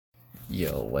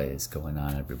Yo, what is going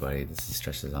on, everybody? This is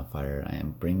Stretches on Fire. I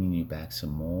am bringing you back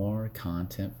some more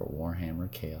content for Warhammer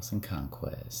Chaos and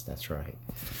Conquest. That's right.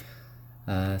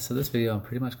 So this video, I'm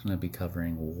pretty much going to be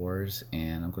covering wars,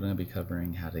 and I'm going to be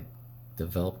covering how to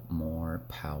develop more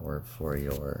power for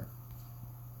your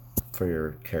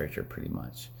character, pretty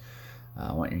much.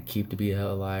 I want your keep to be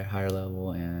a higher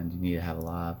level, and you need to have a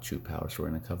lot of troop power. So we're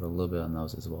going to cover a little bit on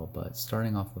those as well. But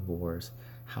starting off with wars,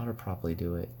 how to properly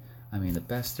do it. I mean,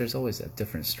 there's always a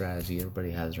different strategy.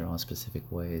 Everybody has their own specific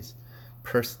ways.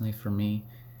 Personally, for me,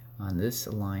 on this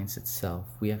alliance itself,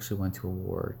 we actually went to a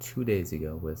war 2 days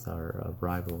ago with our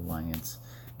rival alliance,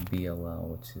 BLL,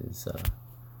 which is, I'll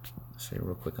show you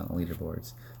real quick on the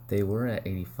leaderboards. They were at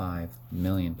 85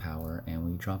 million power, and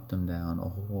we dropped them down a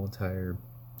whole entire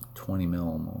 20 mil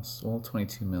almost, well,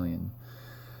 22 million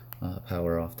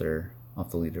power off the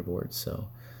leaderboard. So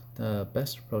the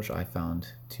best approach I found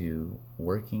to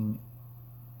working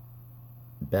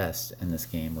best in this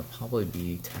game would probably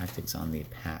be tactics on the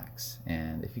packs.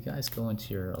 And if you guys go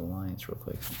into your alliance real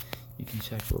quick, you can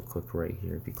check real quick right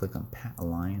here. If you click on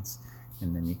alliance,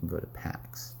 and then you can go to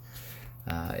packs.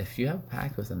 If you have a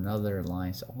pact with another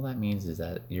alliance, all that means is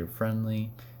that you're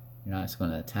friendly. You're not just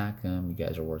going to attack them. You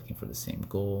guys are working for the same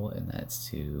goal, and that's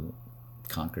to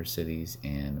conquer cities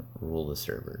and rule the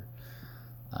server.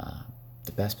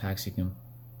 The best packs you can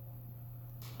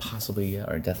possibly get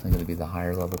are definitely going to be the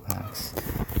higher level packs.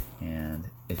 And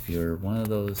if you're one of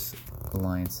those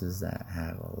alliances that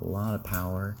have a lot of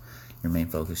power, your main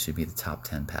focus should be the top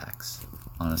 10 packs.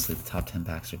 Honestly, the top 10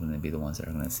 packs are going to be the ones that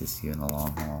are going to assist you in the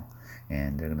long haul,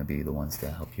 and they're going to be the ones that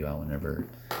help you out whenever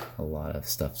a lot of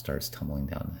stuff starts tumbling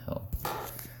down the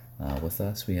hill. With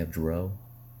us, we have Dro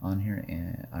on here,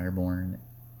 and Airborne.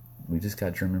 We just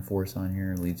got German Force on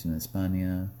here, Legion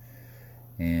Hispania,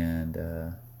 and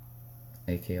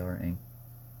AKR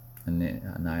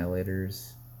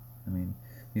Annihilators. I mean,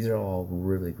 these are all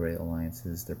really great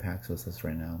alliances. They're packs with us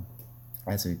right now.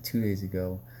 As of 2 days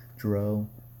ago, Dro,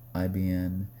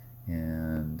 IBN,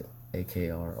 and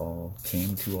AKR all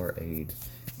came to our aid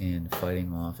in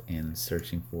fighting off and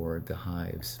searching for the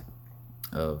hives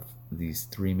of these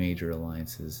three major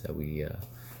alliances that we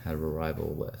had a rival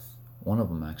with. One of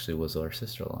them actually was our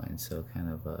sister alliance, so kind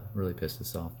of really pissed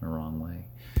us off in the wrong way.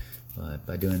 But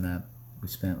by doing that, we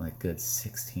spent like good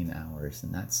 16 hours,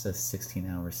 and that's just 16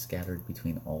 hours scattered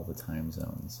between all the time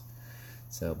zones.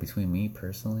 So between me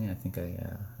personally, I think I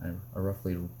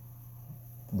roughly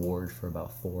warred for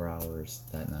about 4 hours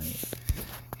that night,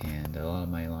 and a lot of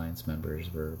my alliance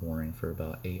members were warring for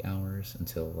about 8 hours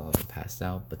until a lot of them passed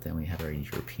out. But then we had our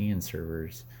European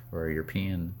servers, or our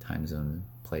European time zone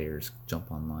players,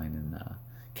 jump online and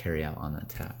carry out on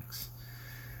attacks.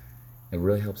 It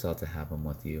really helps out to have them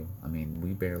with you. I mean,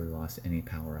 we barely lost any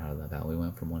power out of that battle. We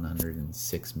went from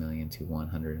 106 million to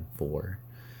 104,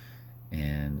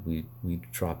 and we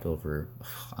dropped over,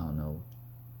 I don't know,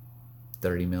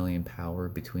 30 million power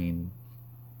between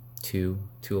two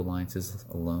alliances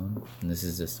alone. And this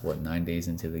is just, what, 9 days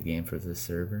into the game for this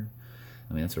server.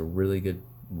 I mean, that's a really good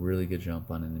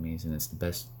jump on enemies, and it's the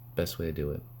best way to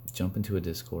do it. Jump into a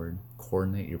Discord,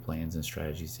 coordinate your plans and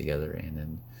strategies together,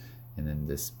 and then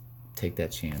just take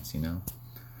that chance, you know.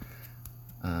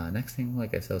 Next thing,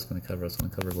 like I said, I was going to cover a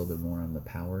little bit more on the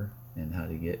power and how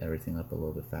to get everything up a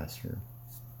little bit faster.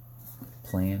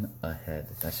 Plan ahead.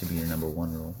 That should be your number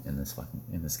one rule in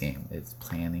this game. It's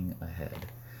planning ahead.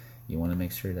 You want to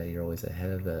make sure that you're always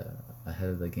ahead of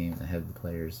the game, ahead of the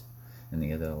players and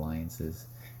the other alliances.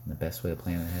 And the best way to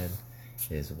plan ahead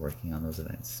is working on those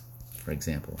events. For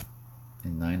example,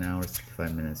 in 9 hours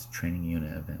 35 minutes, training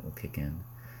unit event will kick in.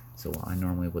 So what I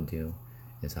normally would do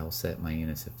is I'll set my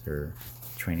units, if their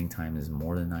training time is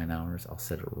more than 9 hours, I'll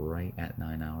set it right at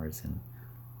 9 hours and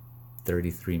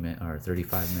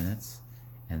 35 minutes,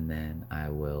 and then I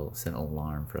will set an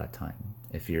alarm for that time.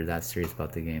 If you're that serious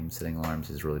about the game, setting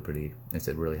alarms is it's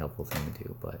a really helpful thing to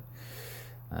do. But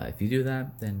if you do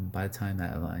that, then by the time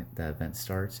that event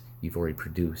starts, you've already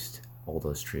produced all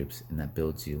those troops, and that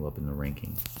builds you up in the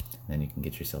ranking. And then you can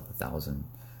get yourself 1,000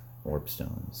 orb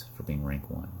stones for being rank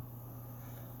 1.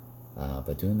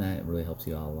 But doing that, it really helps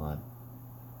you out a lot.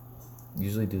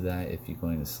 Usually do that if you're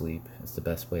going to sleep. It's the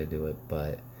best way to do it.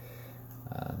 But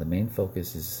the main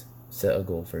focus is set a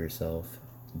goal for yourself.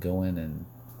 Go in and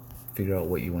figure out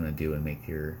what you want to do and make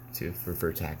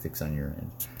for tactics on your end.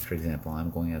 For example,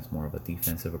 I'm going as more of a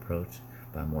defensive approach,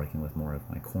 but I'm working with more of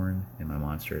my corn and my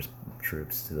monsters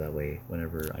troops, so that way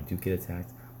whenever I do get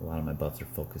attacked, a lot of my buffs are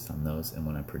focused on those, and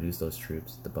when I produce those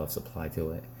troops, the buffs apply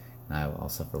to it, and I'll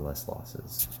suffer less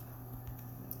losses.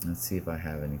 Let's see if I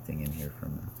have anything in here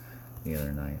from the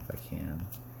other night, if I can.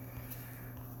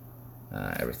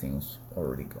 Everything's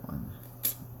already gone.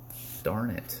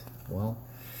 Darn it. Well,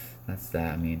 that's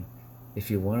that. I mean, if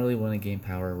you really want to gain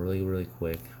power really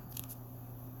quick,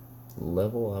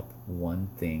 level up one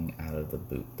thing out of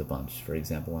the bunch. For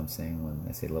example, I'm saying when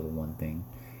I say level one thing,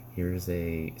 here's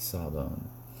a sawbone,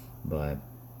 but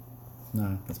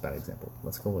no, that's a bad example.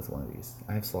 Let's go with one of these.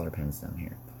 I have slaughter pens down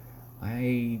here.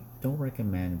 I don't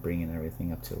recommend bringing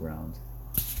everything up to around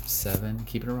 7.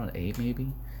 Keep it around 8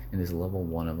 maybe, and just level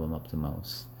one of them up to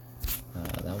most.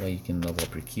 That way you can level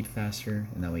up your keep faster,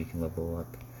 and that way you can level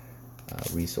up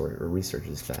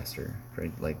researches faster,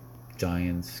 right? Like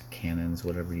giants, cannons,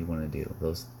 whatever you want to do.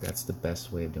 That's the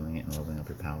best way of doing it and leveling up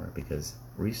your power, because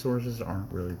resources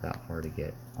aren't really that hard to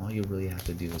get. All you really have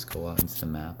to do is go out into the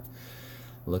map,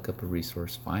 look up a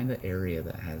resource, find the area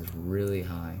that has really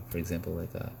high, for example,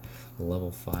 like a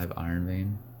level 5 iron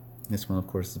vein. This one, of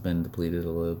course, has been depleted a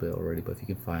little bit already, but if you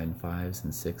can find 5s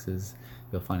and 6s,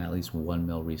 you'll find at least 1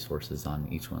 mil resources on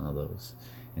each one of those.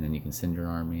 And then you can send your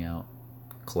army out,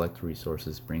 collect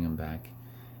resources, bring them back,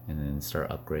 and then start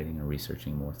upgrading and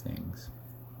researching more things.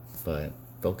 But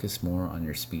focus more on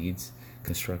your speeds,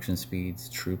 construction speeds,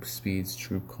 troop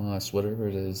costs, whatever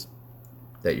it is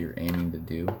that you're aiming to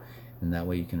do, and that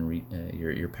way you can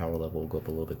your power level will go up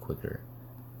a little bit quicker.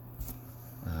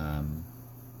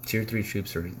 Tier 3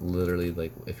 troops are literally,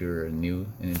 like, if you're new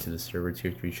and into the server,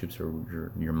 tier 3 troops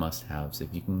are your must-haves.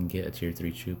 If you can get a tier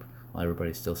 3 troop while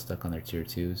everybody's still stuck on their tier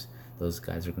 2s, those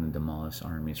guys are going to demolish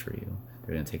armies for you.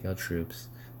 They're going to take out troops,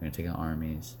 they're going to take out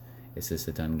armies. It's just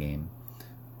a done game.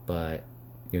 But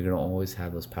you're going to always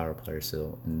have those power players,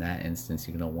 so in that instance,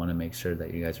 you're going to want to make sure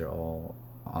that you guys are all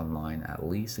online, at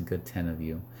least a good 10 of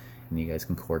you, and you guys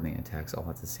can coordinate attacks all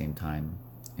at the same time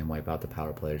and wipe out the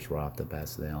power players right off the bat,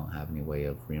 so they don't have any way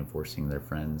of reinforcing their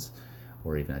friends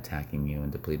or even attacking you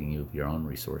and depleting you of your own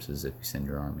resources if you send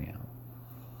your army out.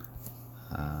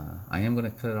 I am going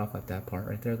to cut it off at that part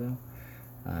right there, though.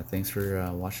 Thanks for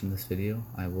watching this video.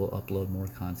 I will upload more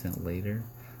content later.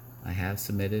 I have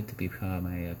submitted to become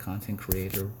a content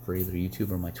creator for either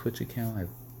YouTube or my Twitch account. I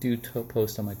do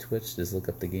post on my Twitch. Just look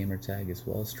up the gamer tag as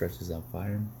well, Stretches Out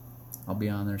Fire. I'll be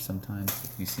on there sometimes.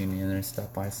 If you see me in there,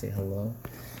 stop by, say hello.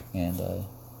 And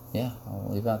yeah, I'll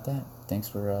leave out that. Thanks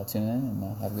for tuning in,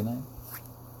 and have a good night.